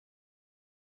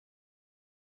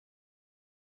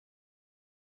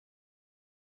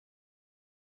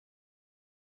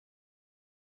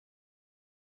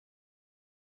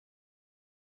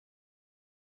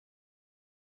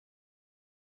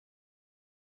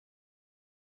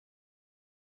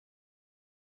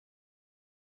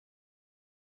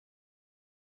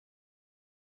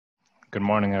Good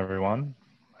morning, everyone,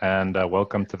 and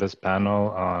welcome to this panel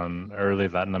on early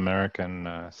Latin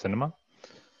American cinema.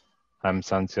 I'm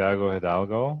Santiago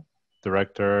Hidalgo,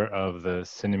 Director of the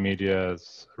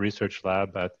Cinemedia's Research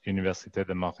Lab at Université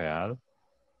de Montréal,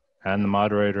 and the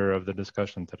moderator of the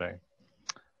discussion today.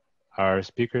 Our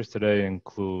speakers today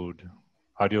include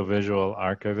audiovisual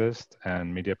archivist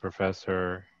and media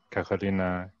professor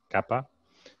Cappa.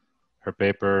 Her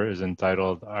paper is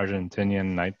entitled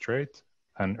Argentinian Nitrate,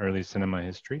 an Early Cinema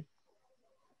History.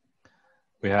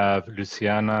 We have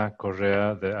Luciana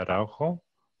Corrêa de Araújo,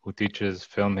 who teaches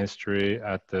film history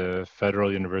at the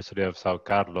Federal University of São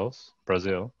Carlos,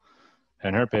 Brazil,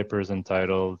 and her paper is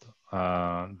entitled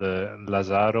The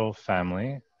Lazzaro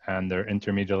Family and Their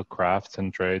Intermedial Crafts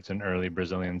and Trades in Early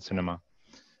Brazilian Cinema.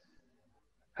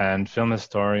 And film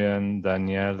historian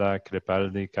Danielle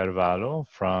Crepaldi Carvalho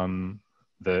from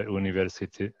the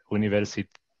Universidade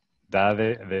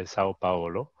de São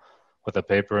Paulo, with a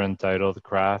paper entitled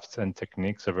Crafts and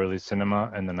Techniques of Early Cinema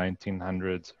in the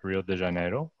 1900s Rio de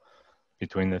Janeiro,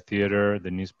 between the theater, the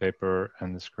newspaper,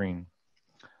 and the screen.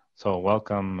 So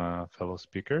welcome, fellow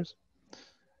speakers.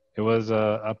 It was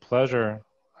a pleasure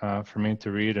for me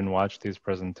to read and watch these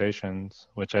presentations,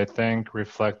 which I think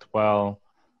reflect well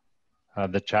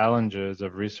the challenges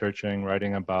of researching,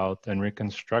 writing about, and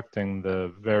reconstructing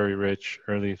the very rich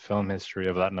early film history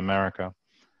of Latin America.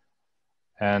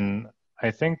 And I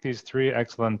think these three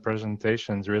excellent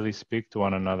presentations really speak to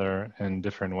one another in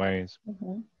different ways.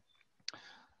 Mm-hmm.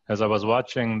 As I was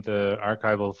watching the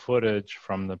archival footage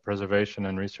from the preservation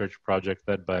and research project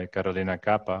led by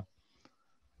Cappa,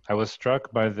 I was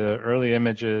struck by the early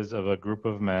images of a group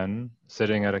of men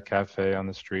sitting at a cafe on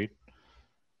the street.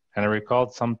 And I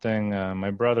recalled something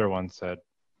my brother once said,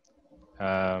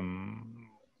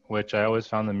 which I always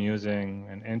found amusing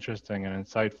and interesting and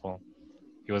insightful.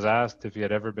 He was asked if he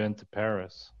had ever been to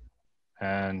Paris,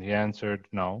 and he answered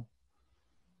no.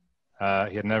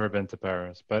 He had never been to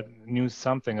Paris, but knew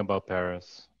something about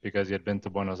Paris because he had been to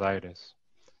Buenos Aires.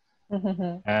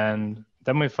 Mm-hmm. And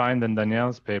then we find in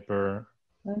Danielle's paper,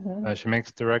 she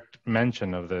makes direct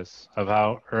mention of this, of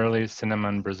how early cinema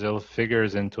in Brazil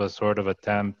figures into a sort of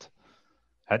attempt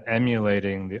at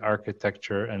emulating the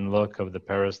architecture and look of the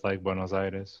Paris-like Buenos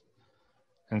Aires.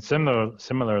 And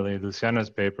similarly, Luciana's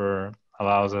paper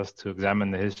allows us to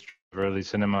examine the history of early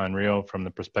cinema in Rio from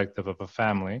the perspective of a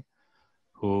family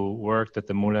who worked at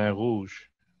the Moulin Rouge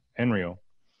in Rio.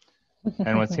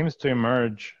 And what seems to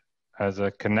emerge as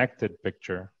a connected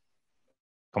picture,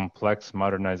 complex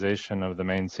modernization of the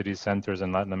main city centers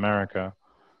in Latin America,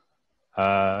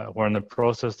 we're in the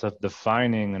process of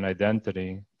defining an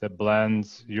identity that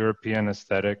blends European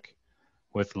aesthetic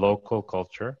with local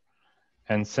culture.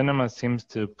 And cinema seems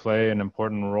to play an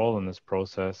important role in this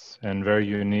process in very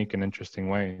unique and interesting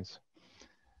ways.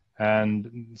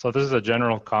 And so this is a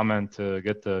general comment to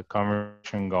get the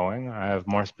conversation going. I have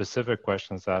more specific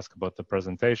questions to ask about the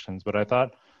presentations, but I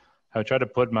thought I would try to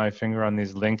put my finger on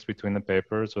these links between the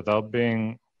papers without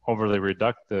being overly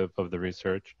reductive of the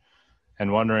research,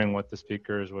 and wondering what the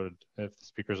speakers would, if the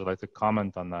speakers would like to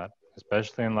comment on that,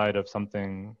 especially in light of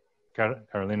something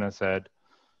Carolina said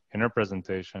in her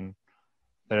presentation,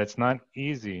 that it's not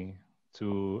easy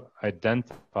to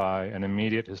identify an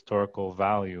immediate historical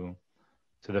value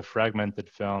to the fragmented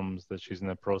films that she's in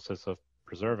the process of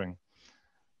preserving.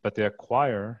 But they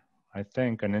acquire, I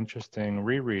think, an interesting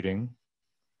rereading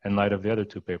in light of the other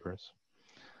two papers.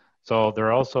 So there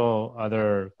are also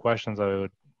other questions I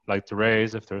would like to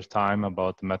raise if there's time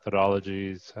about the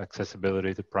methodologies,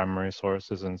 accessibility to primary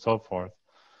sources, and so forth.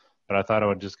 But I thought I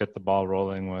would just get the ball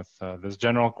rolling with this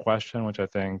general question, which I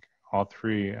think all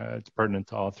three, it's pertinent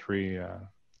to all three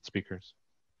speakers.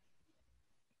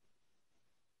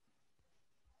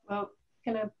 Well,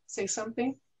 can I say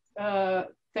something?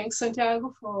 Thanks,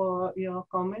 Santiago, for your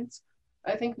comments.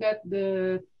 I think that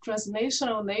the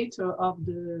translational nature of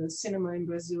the cinema in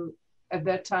Brazil at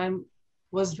that time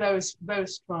was very, very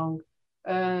strong.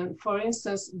 For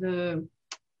instance,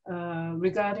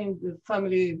 regarding the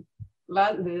family,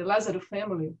 the Lazzaro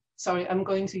family, sorry, I'm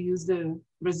going to use the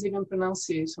Brazilian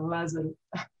pronunciation, Lazzaro.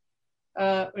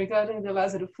 Regarding the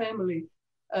Lazzaro family,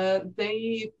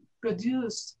 they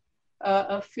produced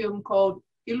a film called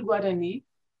Il Guarani,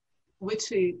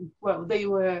 which, well, they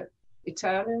were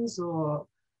Italians or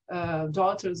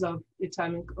daughters of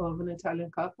an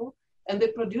Italian couple. And they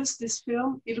produced this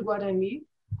film, Il Guarani,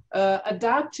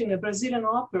 adapting a Brazilian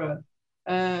opera.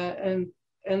 And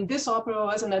this opera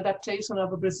was an adaptation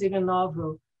of a Brazilian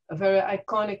novel, a very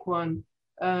iconic one.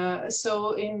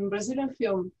 So in Brazilian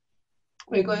film,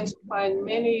 we're going to find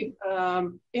many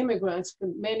immigrants,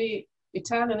 many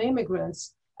Italian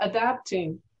immigrants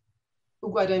adapting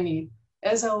Guarani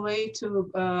as a way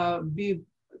to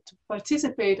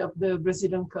participate of the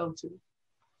Brazilian culture.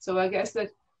 So I guess that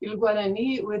Il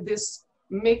Guarani, with this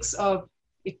mix of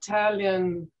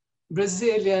Italian,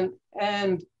 Brazilian,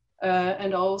 and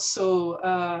also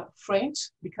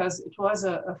French, because it was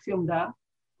a film d'art,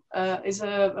 is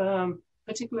a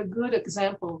particularly good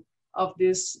example of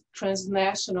this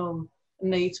transnational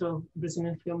nature of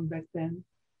Brazilian film back then.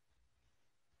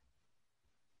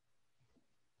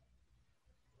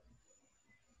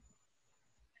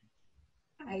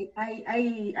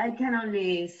 I can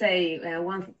only say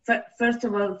first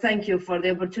of all, thank you for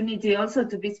the opportunity also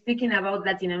to be speaking about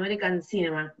Latin American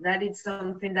cinema. That is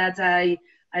something that I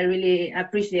really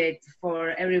appreciate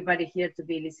for everybody here to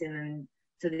be listening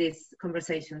to this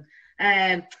conversation.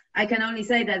 I can only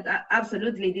say that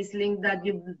absolutely this link that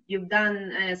you've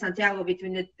done, Santiago,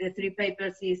 between the three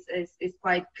papers is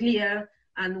quite clear,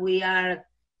 and we are,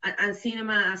 and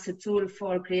cinema as a tool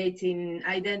for creating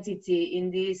identity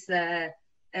in this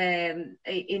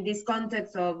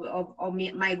context of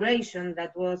migration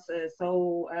that was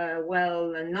so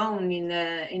well known in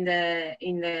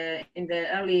the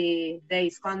early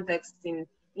days context in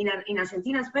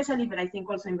Argentina especially, but I think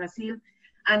also in Brazil.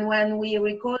 And when we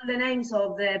recall the names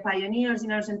of the pioneers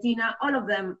in Argentina, all of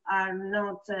them are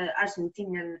not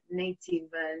Argentinian native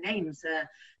names.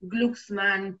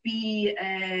 Glucksmann, Pi,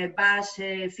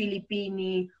 Valle,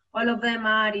 Filippini, all of them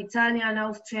are Italian,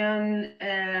 Austrian,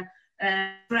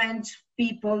 French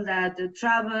people that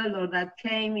traveled or that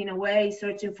came in a way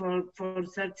searching for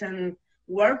certain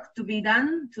work to be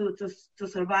done to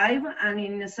survive. And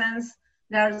in a sense,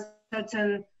 there are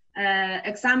certain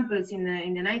examples in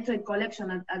the Nitrate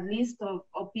collection, at least, of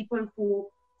people who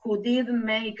did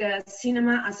make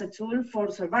cinema as a tool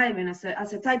for surviving, as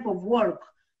a type of work.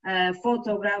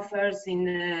 Photographers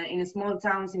in small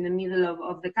towns in the middle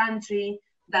of the country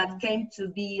that came to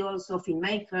be also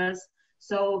filmmakers.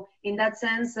 So in that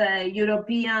sense,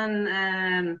 European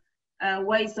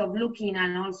ways of looking,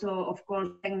 and also, of course,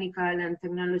 technical and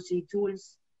technology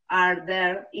tools are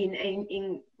there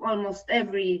in almost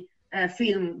every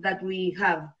film that we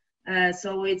have.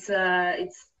 So it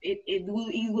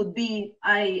would be,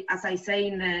 as I say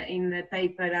in the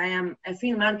paper, I am a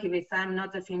film archivist, I'm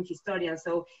not a film historian,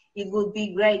 so it would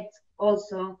be great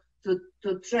also to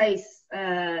trace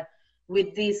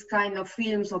with these kind of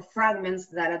films of fragments,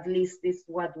 that at least is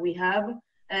what we have,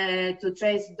 to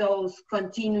trace those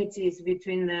continuities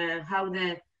between how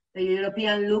the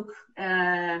European look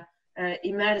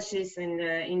emerges in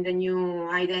the new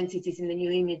identities, in the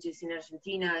new images in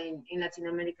Argentina, in Latin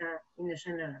America in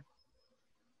general.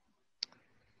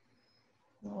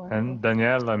 And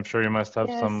Danielle, I'm sure you must have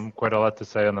quite a lot to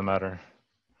say on the matter.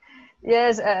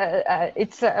 Yes,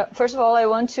 it's first of all, I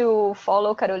want to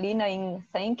follow Carolina in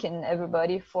thanking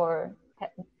everybody for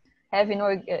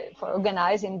for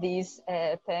organizing this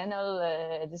panel,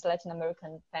 this Latin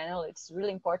American panel. It's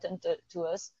really important to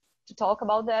us to talk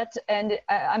about that, and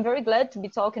I'm very glad to be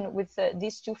talking with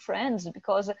these two friends,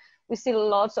 because we see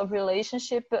lots of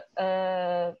relationship.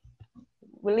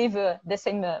 We live the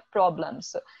same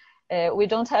problems. We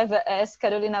don't have, as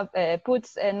Carolina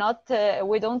puts,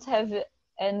 we don't have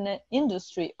an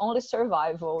industry, only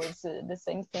survival. It's the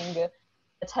same thing that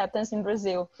happens in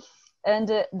Brazil. And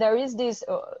there is this,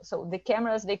 so the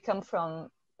cameras, they come from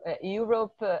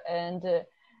Europe, and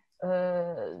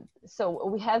so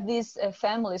we have this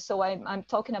family. So I'm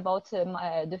talking about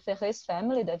the Ferrez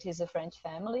family, that is a French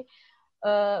family.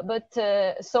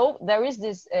 So there is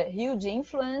this huge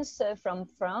influence from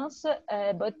France,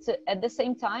 but at the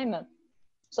same time,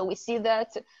 so we see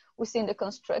that in the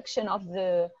construction of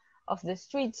the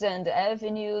streets and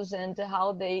avenues, and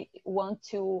how they want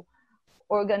to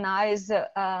organize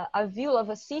a view of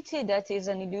a city that is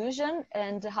an illusion,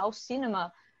 and how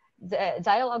cinema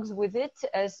dialogues with it,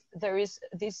 as there is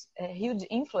this huge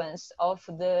influence of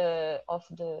the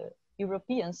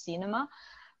European cinema.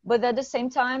 But at the same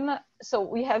time, so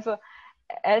we have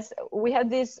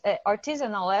this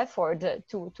artisanal effort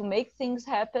to make things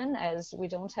happen, as we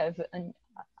don't have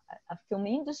a film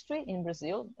industry in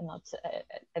Brazil, not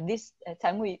at this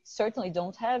time, we certainly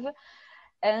don't have.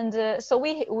 And so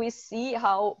we see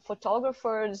how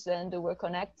photographers, and we're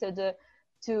connected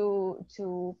to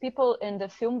people in the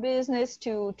film business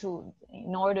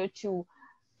in order to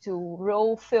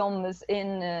roll films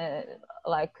in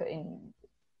like in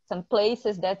some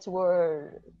places that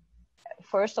were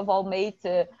first of all made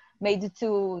to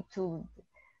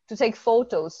take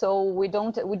photos. So we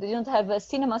didn't have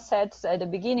cinema sets at the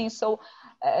beginning. So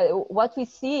what we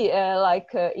see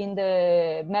like in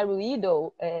the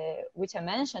Meruído, which I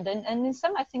mentioned, and in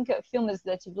some, I think, films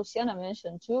that Luciana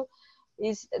mentioned too,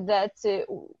 is that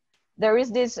there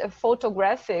is this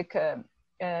photographic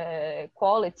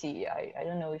quality. I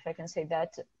don't know if I can say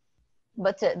that,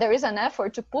 but there is an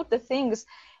effort to put the things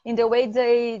in the way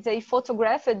they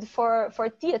photographed for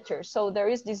theater. So there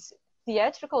is this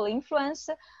theatrical influence,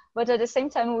 but at the same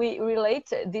time we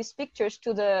relate these pictures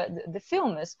to the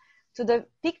films, to the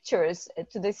pictures,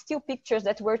 to the still pictures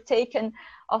that were taken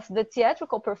of the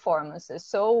theatrical performances.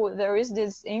 So there is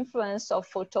this influence of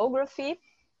photography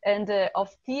and of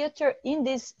theater in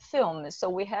these films. So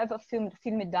we have a film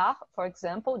d'art, for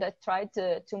example, that tried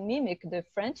to mimic the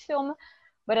French film,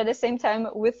 but at the same time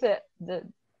with the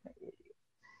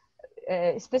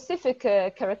specific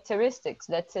characteristics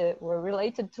that were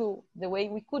related to the way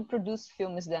we could produce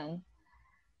films then.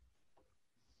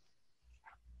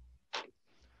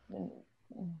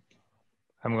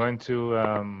 I'm going to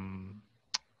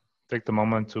take the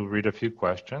moment to read a few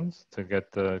questions to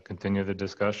continue the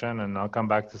discussion, and I'll come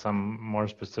back to some more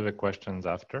specific questions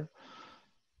after.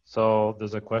 So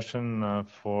there's a question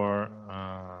for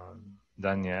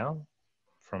Danielle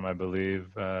from, I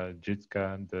believe,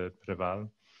 Jitka de Preval,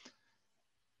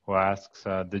 who asks,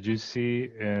 did you see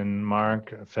in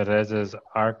Marc Ferrez's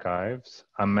archives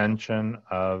a mention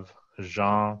of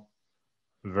Jean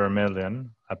Vermeulen,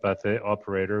 a Pathé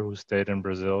operator who stayed in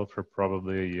Brazil for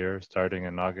probably a year, starting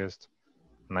in August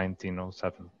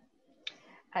 1907?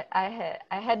 I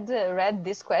had read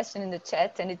this question in the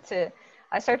chat, and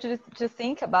I started to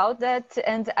think about that,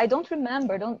 and I don't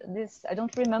remember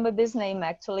this name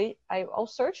actually. I'll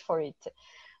search for it,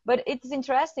 but it's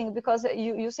interesting because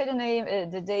you said the name,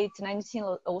 the date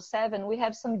 1907. We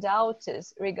have some doubts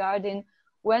regarding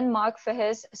when Marc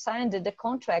Ferrez signed the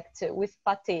contract with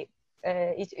Pathé.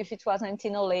 If it was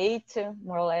 1908,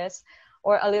 more or less,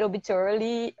 or a little bit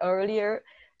earlier.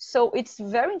 So it's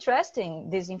very interesting,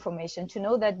 this information, to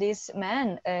know that this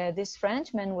man, this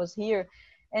Frenchman was here.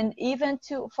 And even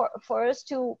for us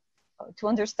to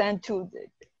understand too,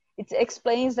 it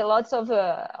explains a lot of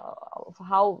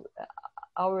how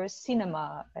our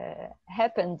cinema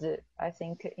happened, I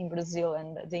think, in Brazil,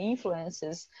 and the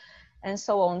influences and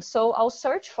so on. So I'll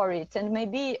search for it, and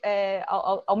maybe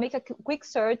I'll make a quick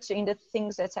search in the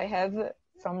things that I have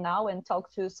from now and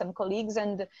talk to some colleagues,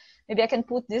 and maybe I can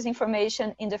put this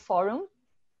information in the forum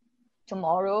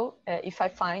tomorrow if I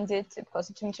find it,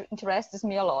 because it interests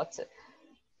me a lot.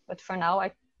 But for now,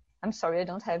 I'm sorry, I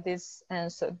don't have this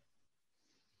answer.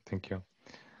 Thank you.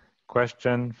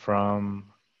 Question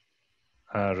from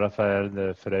Rafael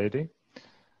de Freire.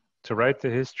 To write the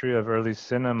history of early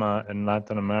cinema in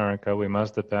Latin America, we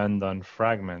must depend on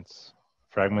fragments.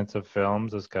 Fragments of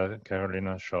films, as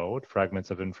Carolina showed, fragments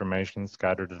of information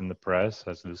scattered in the press,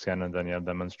 as Luciana and Danielle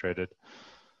demonstrated.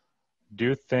 Do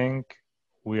you think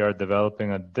we are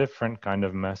developing a different kind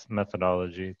of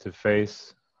methodology to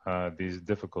face these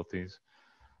difficulties?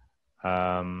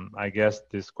 I guess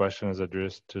this question is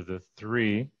addressed to the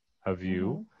three of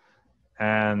you,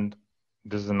 and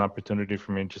this is an opportunity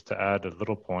for me just to add a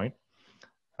little point,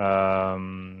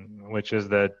 which is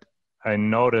that I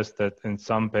noticed that in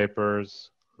some papers,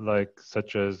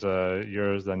 such as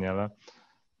yours, Daniela,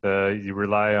 you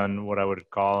rely on what I would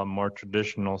call more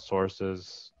traditional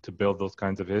sources to build those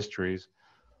kinds of histories.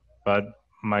 But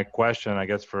my question, I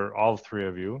guess, for all three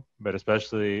of you, but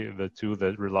especially the two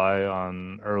that rely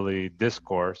on early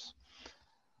discourse,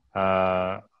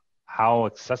 how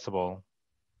accessible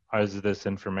is this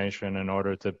information in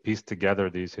order to piece together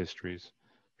these histories?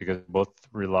 Because both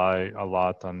rely a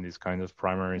lot on these kinds of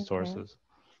primary sources.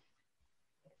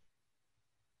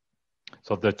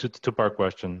 So the two-part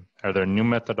question: are there new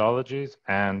methodologies,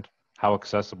 and how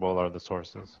accessible are the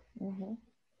sources?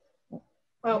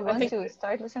 Well, you want to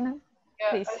start, Luciana? Yeah,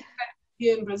 please.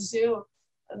 Here in Brazil,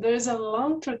 there is a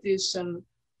long tradition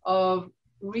of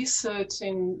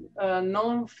researching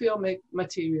non-filmic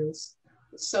materials.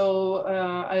 So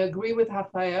I agree with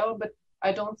Rafael, but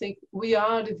I don't think we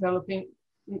are developing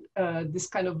this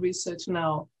kind of research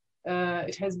now.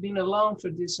 It has been a long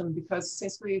tradition, because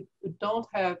since we don't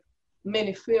have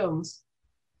many films,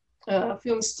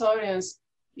 film historians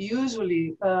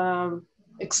usually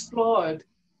explored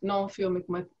non-filmic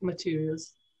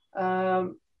materials.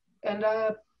 And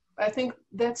I think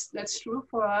that's true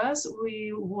for us.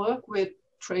 We work with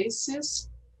traces,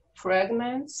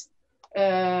 fragments,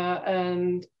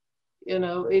 and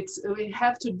we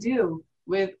have to deal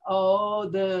with all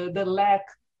the lack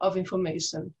of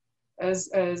information. As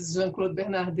Jean-Claude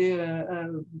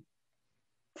Bernardet,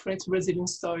 French-Brazilian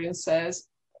historian, says,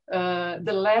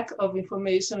 the lack of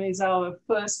information is our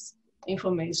first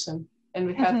information, and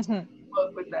we have to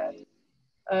work with that.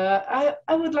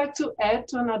 I would like to add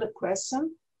to another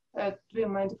question. Do you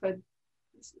mind if I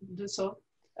do so,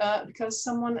 because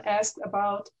someone asked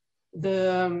about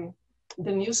the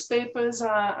newspapers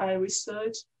I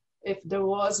researched, if there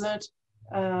wasn't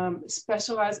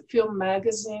specialized film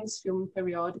magazines, film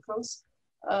periodicals.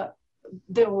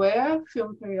 There were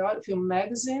film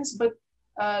magazines, but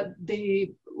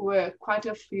they were quite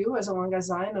a few, as long as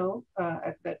I know,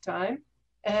 at that time,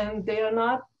 and they are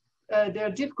not.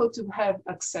 They're difficult to have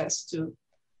access to.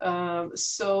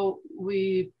 So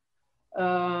we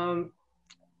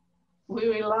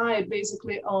rely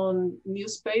basically on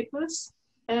newspapers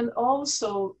and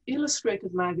also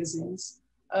illustrated magazines,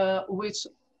 which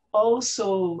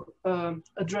also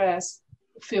address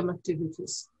film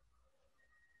activities.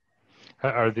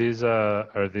 Are these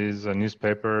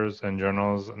newspapers and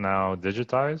journals now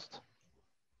digitized?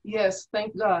 Yes,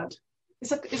 thank God.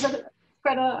 It's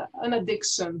quite an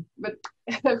addiction, but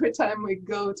every time we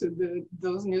go to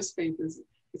those newspapers,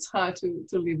 it's hard to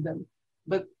leave them.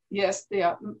 But yes, they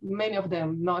are many of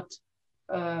them. Not,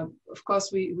 of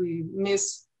course, we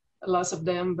miss lots of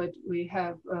them, but we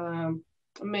have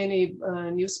many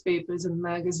newspapers and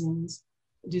magazines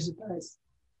digitized.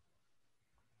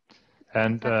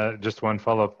 And just one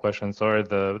follow-up question. Sorry,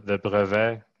 the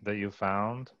brevet that you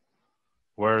found,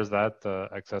 where is that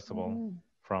accessible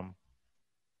from?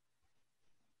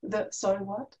 Sorry,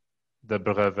 what? The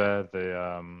brevet,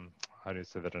 how do you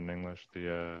say that in English?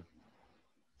 The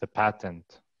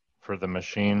patent for the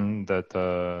machine that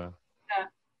the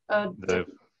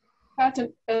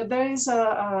patent. There is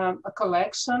a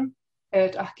collection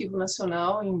at Arquivo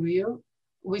Nacional in Rio,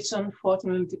 which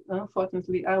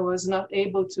unfortunately I was not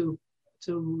able to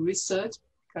research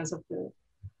because of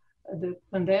the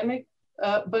pandemic.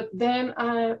 But then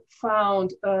I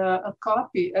found a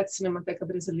copy at Cinemateca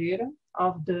Brasileira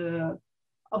of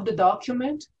the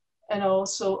document, and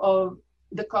also of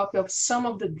the copy of some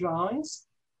of the drawings,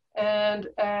 and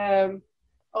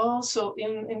also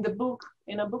in a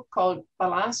book called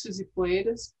Palácios e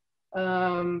Poeiras,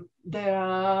 there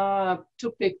are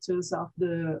 2 pictures of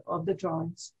the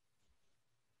drawings.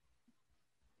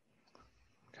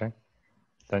 Okay,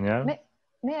 Danielle?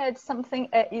 May I add something?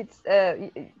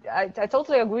 I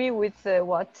totally agree with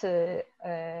what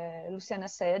Luciana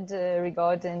said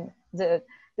regarding the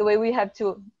way we have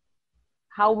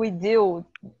how we deal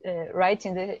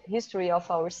writing the history of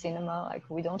our cinema. Like,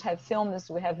 we don't have films,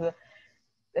 we have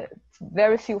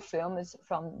very few films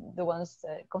from the ones,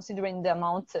 considering the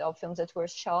amount of films that were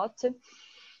shot.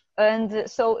 And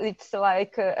so it's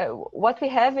like what we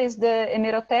have is the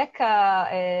Hemeroteca.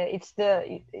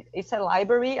 It's a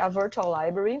library, a virtual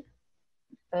library,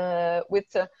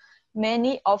 with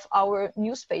many of our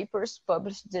newspapers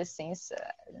published since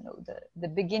the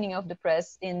beginning of the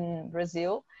press in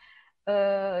Brazil.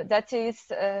 That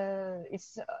is,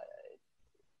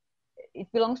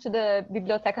 it belongs to the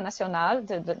Biblioteca Nacional,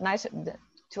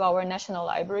 to our national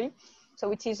library.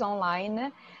 So it is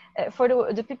online. For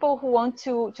the people who want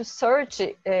to search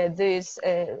these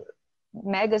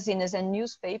magazines and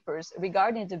newspapers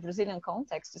regarding the Brazilian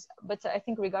context, but I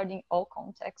think regarding all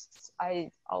contexts,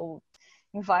 I'll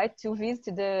invite to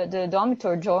visit the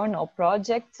Dormitory Journal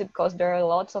project, because there are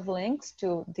lots of links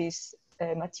to this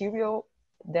material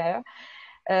there.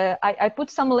 I put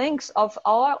some links of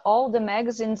all the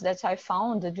magazines that I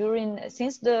found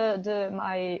since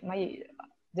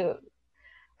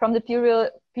from the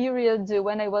period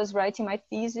when I was writing my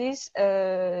thesis.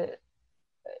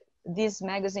 These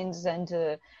magazines and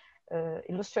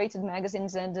illustrated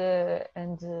magazines and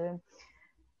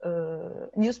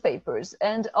newspapers,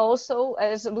 and also,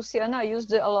 as Luciana, I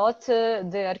used a lot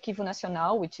the Arquivo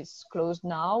Nacional, which is closed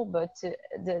now, but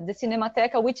the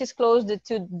Cinemateca, which is closed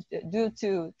due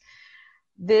to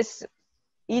this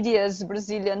hideous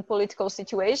Brazilian political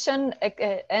situation,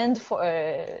 and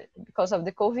because of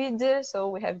the COVID. So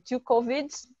we have 2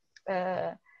 COVIDs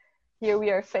here we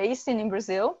are facing in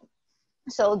Brazil.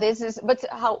 So this is, but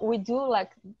how we do,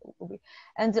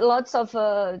 and lots of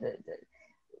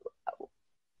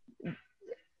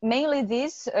mainly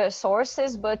these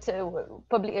sources, but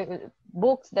public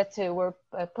books that were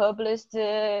published,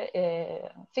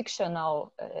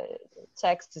 fictional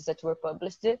texts that were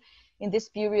published in this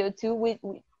period too.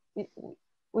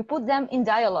 We put them in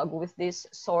dialogue with these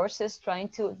sources, trying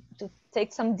to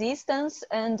take some distance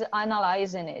and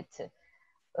analyzing it.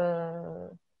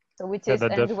 So which is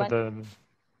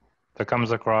that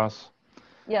comes across.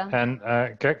 Yeah. And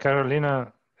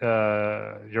Carolina,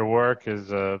 your work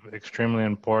is extremely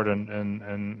important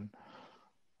in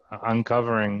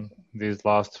uncovering these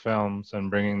lost films and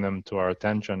bringing them to our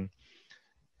attention.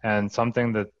 And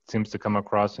something that seems to come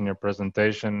across in your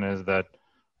presentation is that,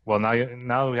 well,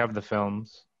 now we have the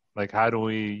films. Like, how do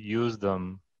we use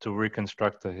them to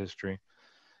reconstruct the history.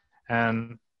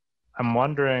 And I'm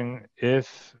wondering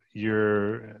if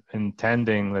you're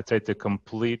intending, let's say, to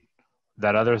complete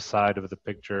that other side of the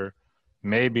picture,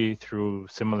 maybe through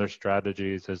similar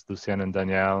strategies as Luciana and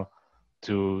Danielle,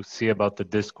 to see about the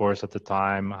discourse at the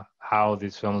time, how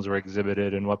these films were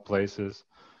exhibited, in what places,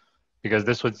 because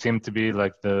this would seem to be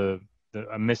like a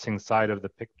missing side of the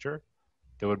picture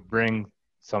that would bring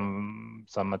some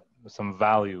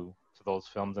value to those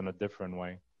films in a different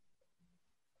way.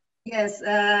 Yes,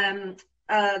 the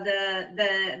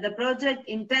project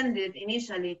intended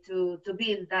initially to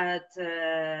build that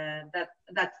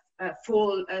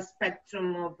full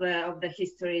spectrum of the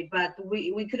history, but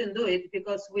we couldn't do it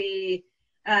because we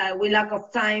lack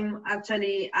of time.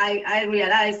 Actually, I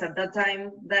realized at that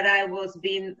time that I was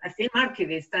being a film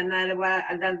archivist, and that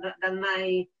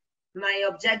my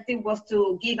objective was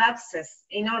to give access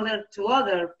in order to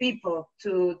other people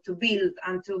to build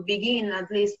and to begin at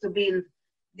least to build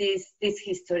this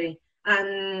history,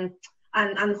 and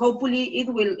hopefully it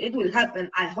will happen.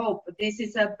 I hope. This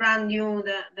is a brand new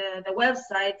the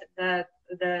website that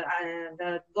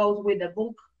goes with the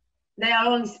book. They are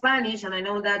all in Spanish, and I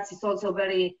know that it's also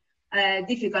very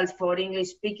difficult for English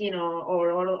speaking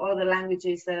or other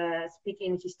languages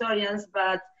speaking historians.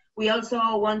 But we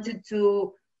also wanted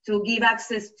to give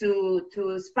access to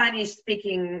Spanish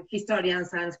speaking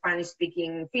historians and Spanish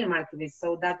speaking film archivists.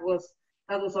 So that was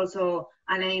also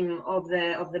an aim of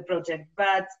the project.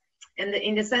 But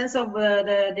in the sense of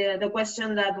the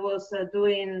question that was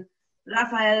doing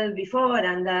Rafael before,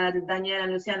 and that Danielle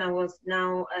and Luciana was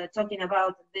now talking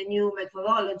about the new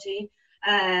methodology,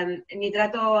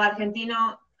 Nitrato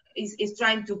Argentino is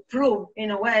trying to prove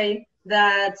in a way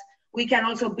that we can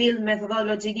also build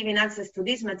methodology giving access to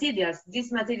these materials.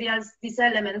 These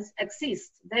elements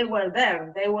exist. They were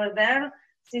there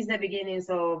since the beginnings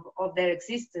of their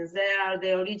existence. They are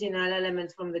the original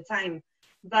elements from the time.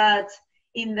 But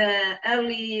in the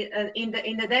early, in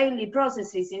the daily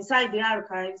processes inside the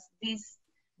archives, this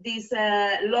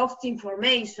lost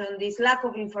information, this lack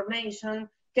of information,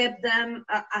 kept them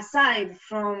aside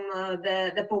from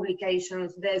the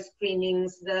publications, the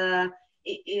screenings,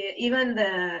 even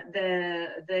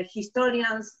the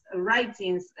historians'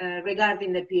 writings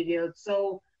regarding the period.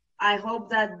 So I hope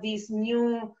that this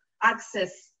new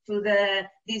access to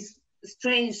these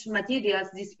strange materials,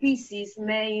 these pieces,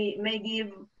 may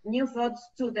give new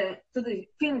thoughts to the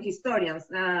film historians.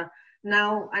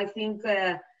 Now I think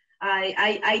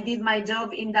I did my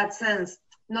job in that sense.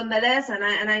 Nonetheless,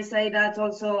 and I say that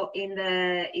also in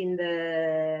the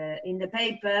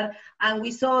paper, and we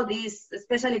saw this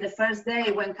especially the first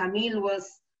day when Camille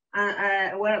was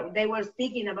where they were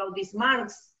speaking about these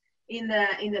marks in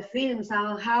the films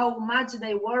and how much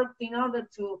they worked in order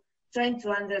to trying to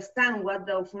understand what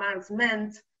those marks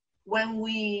meant. When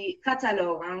we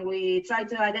catalog and we try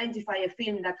to identify a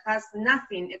film that has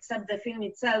nothing except the film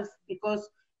itself, because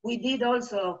we did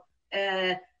also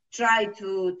try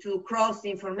to cross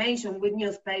information with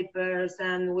newspapers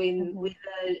and with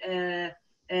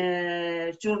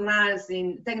journals,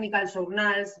 in technical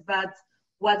journals, but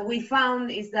what we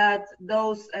found is that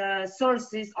those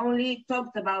sources only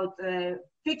talked about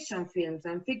fiction films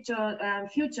and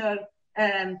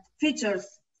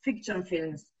features fiction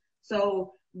films.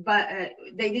 So, but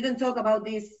they didn't talk about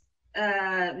these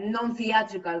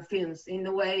non-theatrical films in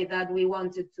the way that we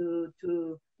wanted to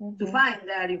find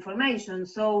their information.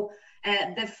 So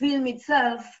the film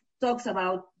itself talks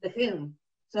about the film.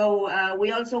 So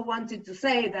we also wanted to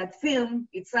say that film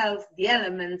itself, the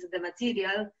element, the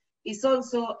material, is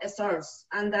also a source,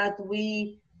 and that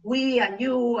we and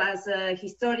you as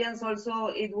historians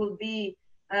also, it will be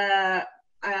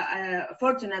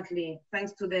fortunately,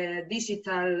 thanks to the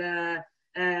digital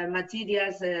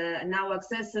materials now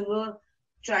accessible,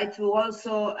 try to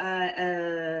also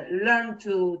learn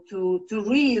to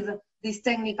read these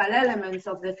technical elements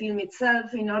of the film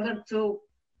itself in order to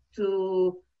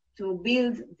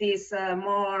build this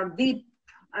more deep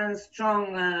and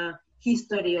strong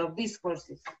history of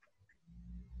discourses.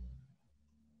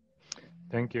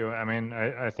 Thank you. I mean,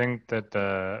 I think that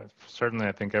certainly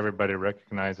I think everybody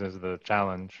recognizes the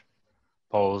challenge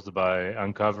posed by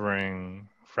uncovering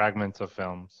fragments of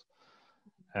films,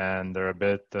 and they're a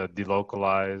bit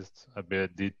delocalized, a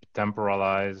bit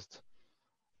detemporalized,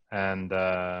 and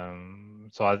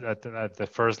so at the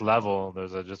first level,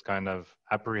 there's a just kind of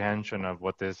apprehension of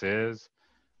what this is,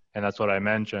 and that's what I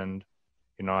mentioned.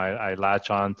 You know, I latch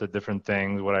on to different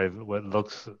things, what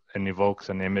looks and evokes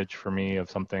an image for me of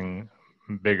something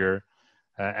bigger,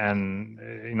 and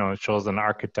you know, it shows an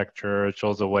architecture, it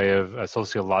shows a way of a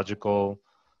sociological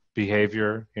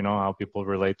behavior, you know, how people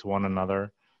relate to one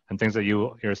another, and things that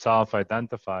you yourself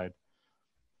identified.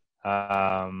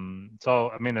 So,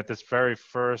 I mean, at this very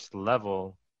first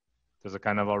level, there's a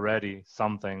kind of already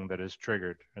something that is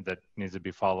triggered and that needs to be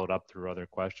followed up through other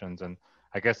questions. And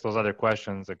I guess those other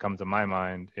questions that come to my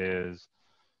mind is,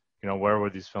 you know, where were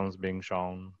these films being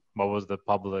shown? What was the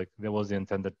public? What was the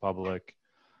intended public?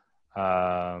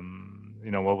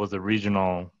 You know, what was the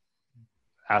regional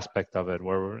aspect of it?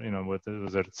 Where, you know,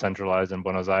 was it centralized in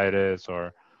Buenos Aires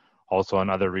or also in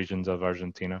other regions of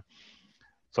Argentina?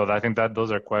 So I think that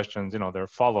those are questions, you know, they're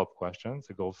follow-up questions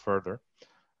that go further,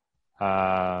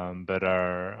 but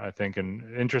are, I think,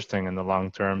 interesting in the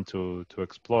long term to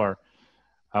explore.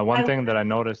 One thing that I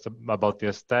noticed about the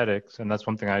aesthetics, and that's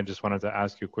one thing I just wanted to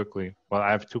ask you quickly. Well,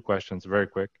 I have two questions, very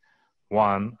quick.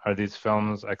 One, are these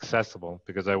films accessible?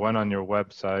 Because I went on your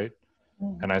website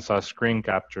and I saw screen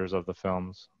captures of the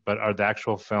films, but are the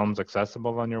actual films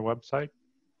accessible on your website?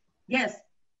 Yes.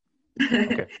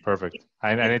 Okay, perfect.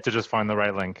 I need to just find the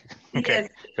right link. Okay,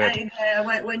 yes.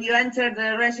 good. When you enter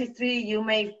the registry, you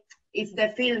may, if the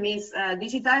film is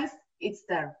digitized, it's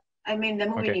there. I mean, the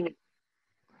movie image.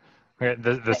 Okay,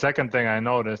 the second thing I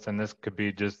noticed, and this could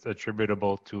be just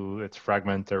attributable to its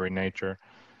fragmentary nature,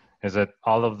 is that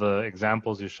all of the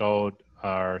examples you showed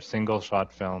are single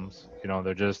shot films. You know,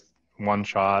 they're just one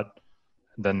shot,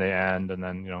 then they end, and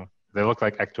then, you know, they look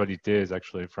like actualités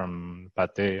actually from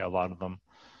Pathé, a lot of them.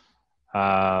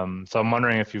 So I'm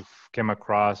wondering if you've came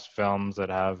across films that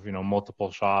have, you know, multiple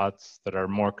shots that are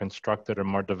more constructed or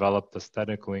more developed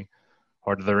aesthetically,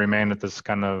 or do they remain at this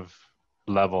kind of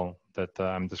level that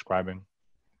I'm describing?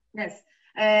 Yes.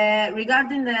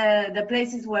 Regarding the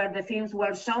places where the films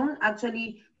were shown,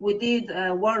 actually we did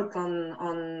work on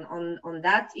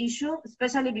that issue,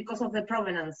 especially because of the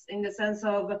provenance, in the sense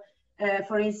of,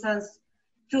 for instance,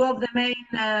 two of the main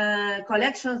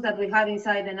collections that we have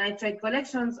inside the Nitrate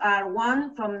collections are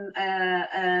one from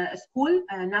a school,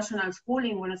 a national school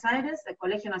in Buenos Aires, the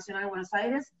Colegio Nacional de Buenos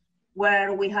Aires,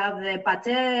 where we have the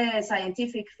Pathé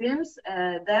scientific films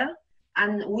there.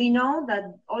 And we know that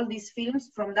all these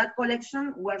films from that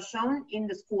collection were shown in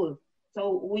the school.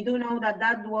 So we do know that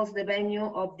that was the venue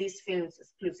of these films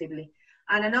exclusively.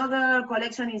 And another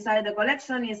collection inside the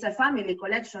collection is a family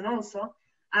collection also,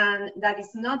 and that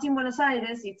is not in Buenos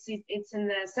Aires. It's in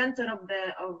the center of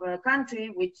the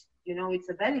country, which, you know, it's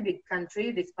a very big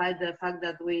country, despite the fact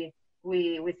that we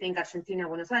think Argentina,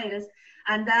 Buenos Aires,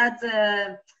 and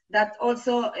that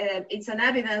also it's an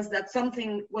evidence that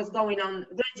something was going on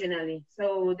regionally.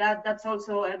 So that's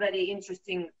also a very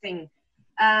interesting thing.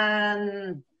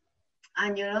 And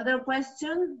your other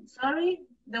question, sorry,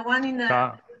 the one in the.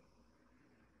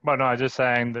 Well, no, I'm just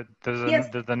saying that there's Yes.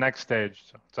 the next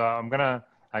stage. So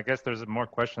I guess there's more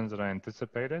questions than I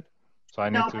anticipated. So I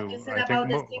need to. You said about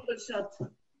the single shot.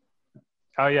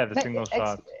 Oh yeah, the single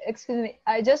shot. Excuse me,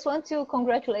 I just want to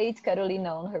congratulate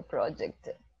Carolina on her project.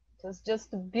 It was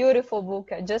just a beautiful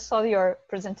book. I just saw your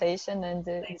presentation, and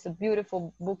it's a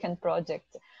beautiful book and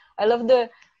project. I love the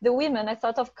women. I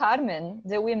thought of Carmen,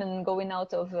 the women going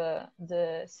out of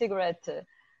the cigarette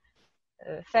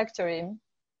factory.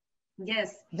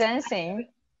 Yes. Dancing.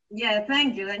 Yeah,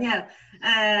 thank you, Danielle.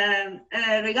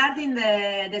 Regarding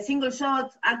the single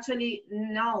shot, actually,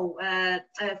 no.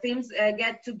 Films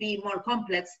get to be more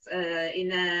complex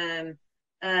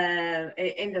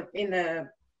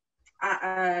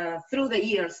through the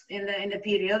years in the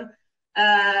period.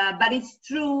 But it's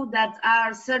true that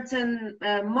are certain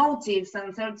motives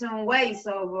and certain ways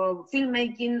of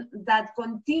filmmaking that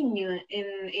continue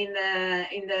in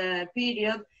the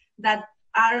period that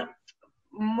are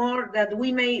more, that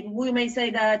we may say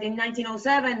that in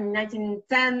 1907, in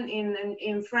 1910,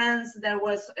 in France, there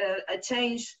was a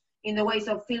change in the ways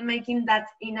of filmmaking that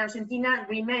in Argentina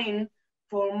remain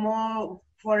for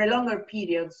a longer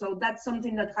period. So that's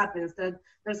something that happens, that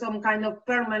there's some kind of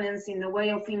permanence in the way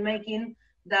of filmmaking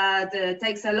that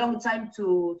takes a long time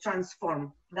to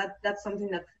transform. That's something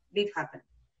that did happen.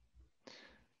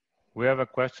 We have a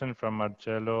question from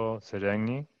Marcello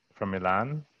Seregni from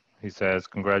Milan. He says,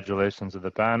 congratulations to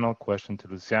the panel. Question to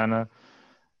Luciana.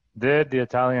 Did the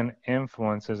Italian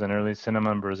influences in early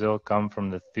cinema in Brazil come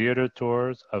from the theater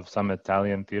tours of some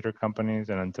Italian theater companies?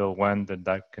 And until when did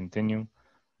that continue?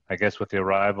 I guess with the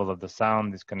arrival of the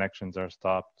sound, these connections are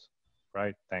stopped,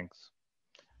 right? Thanks.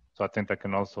 So I think that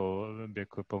can also be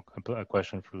a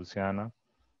question for Luciana.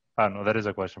 No, that is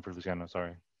a question for Luciana,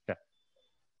 sorry. Yeah,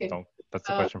 okay. So that's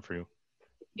a question for you.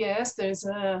 Yes, there's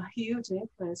a huge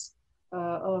influence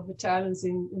of Italians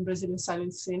in Brazilian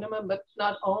silent cinema, but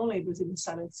not only Brazilian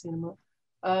silent cinema.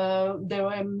 There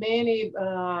were many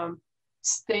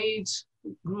stage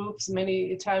groups,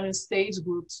 many Italian stage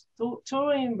groups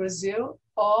touring Brazil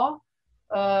or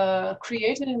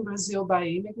created in Brazil by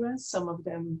immigrants. Some of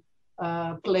them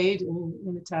played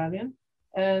in Italian.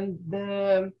 And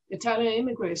the Italian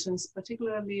immigration is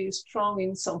particularly strong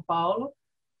in São Paulo,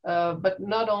 but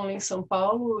not only in São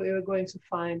Paulo. We're going to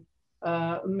find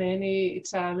many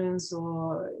Italians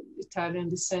or Italian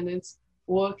descendants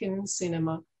working in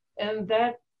cinema. And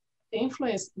that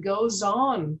influence goes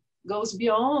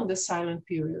beyond the silent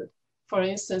period. For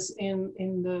instance, in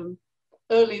the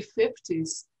early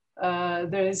 50s,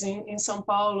 there is in São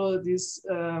Paulo this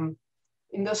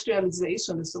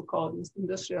industrialization, the so-called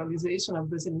industrialization of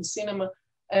Brazilian cinema,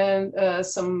 and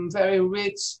some very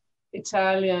rich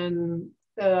Italian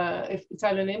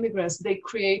immigrants, they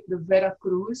create the Vera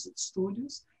Cruz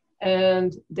studios,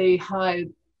 and they hired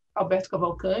Alberto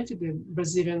Cavalcanti, the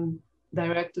Brazilian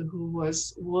director who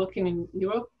was working in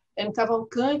Europe. And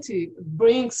Cavalcanti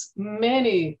brings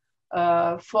many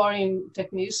foreign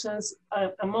technicians,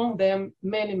 among them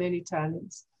many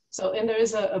Italians. So, and there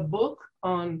is a book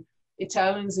on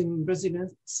Italians in Brazilian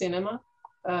cinema.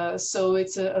 So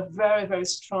it's a very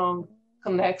strong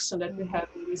connection that we have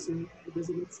in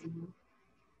Brazilian cinema.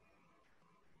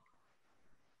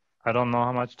 I don't know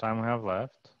how much time we have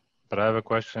left, but I have a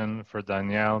question for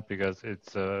Danielle because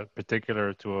it's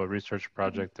particular to a research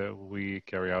project that we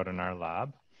carry out in our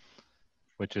lab,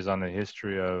 which is on the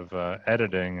history of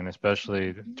editing, and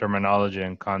especially terminology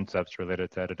and concepts related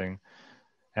to editing.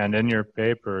 And in your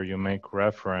paper, you make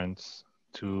reference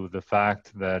to the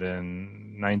fact that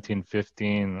in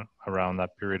 1915, around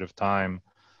that period of time,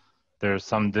 there's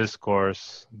some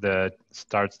discourse that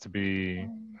starts to be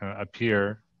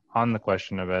appear on the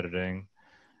question of editing.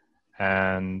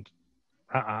 And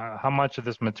how much of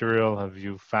this material have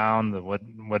you found?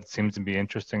 What seems to be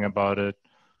interesting about it?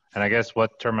 And I guess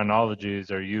what terminologies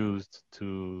are used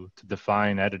to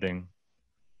define editing?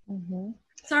 Mm-hmm.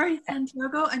 Sorry,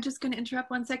 Santiago, I'm just going to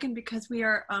interrupt 1 second because we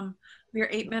are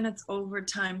 8 minutes over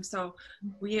time. So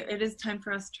it is time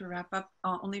for us to wrap up,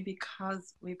 only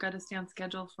because we've got to stay on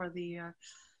schedule for the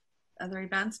other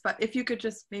events. But if you could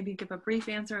just maybe give a brief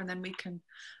answer, and then we can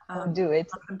do it.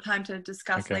 have some time to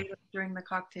discuss later during the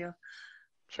cocktail.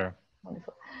 Sure.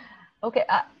 Wonderful. Okay,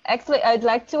 actually, I'd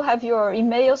like to have your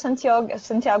email,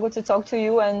 Santiago, to talk to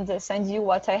you and send you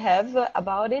what I have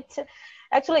about it.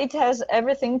 Actually, it has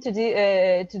everything to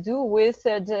do with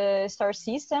the star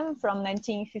system from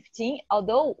 1915.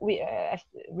 Although we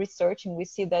researching, we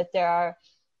see that there are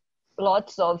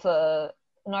lots of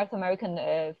North American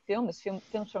films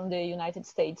from the United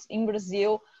States. In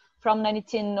Brazil, from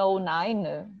 1909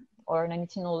 or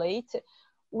 1908,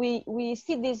 we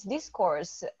see this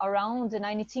discourse around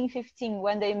 1915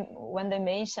 when they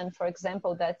mention, for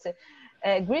example, that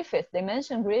Griffith, they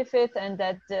mention Griffith, and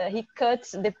that he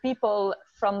cuts the people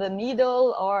from the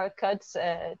middle, or cuts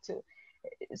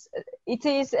it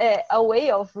is a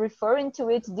way of referring to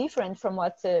it different from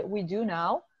what we do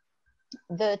now.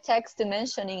 The text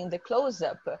mentioning the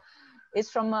close-up is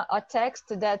from a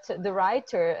text that the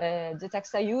writer, the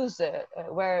text I use,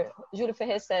 where Júlio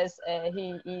Ferrer says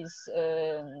he is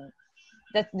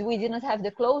that we did not have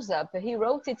the close-up. He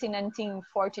wrote it in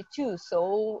 1942,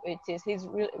 so he's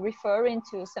referring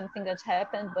to something that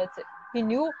happened, but he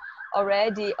knew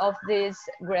already of this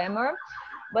grammar.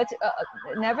 But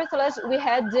nevertheless, we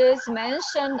had this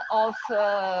mention of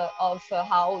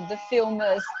how the film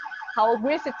is, how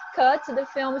Griffith cut the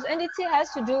films, and it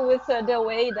has to do with the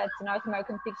way that the North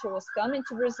American picture was coming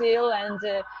to Brazil, and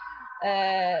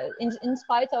in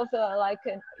spite of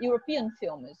European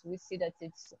films, we see that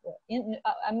it's.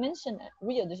 I mentioned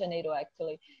Rio de Janeiro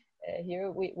actually. Here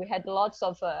we had lots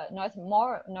of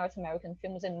more North American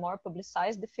films and more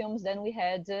publicized films than we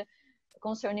had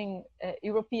concerning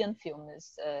European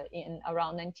films in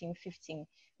around 1915.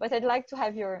 But I'd like to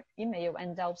have your email,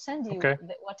 and I'll send you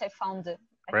what I found.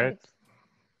 Great.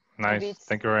 Nice.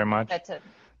 Thank you very much. Better.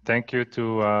 Thank you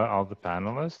to all the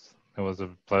panelists. It was a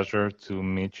pleasure to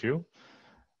meet you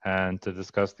and to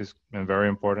discuss these very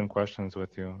important questions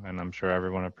with you. And I'm sure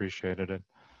everyone appreciated it.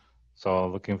 So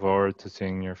looking forward to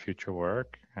seeing your future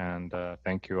work. And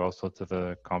thank you also to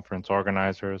the conference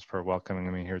organizers for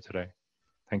welcoming me here today.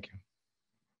 Thank you.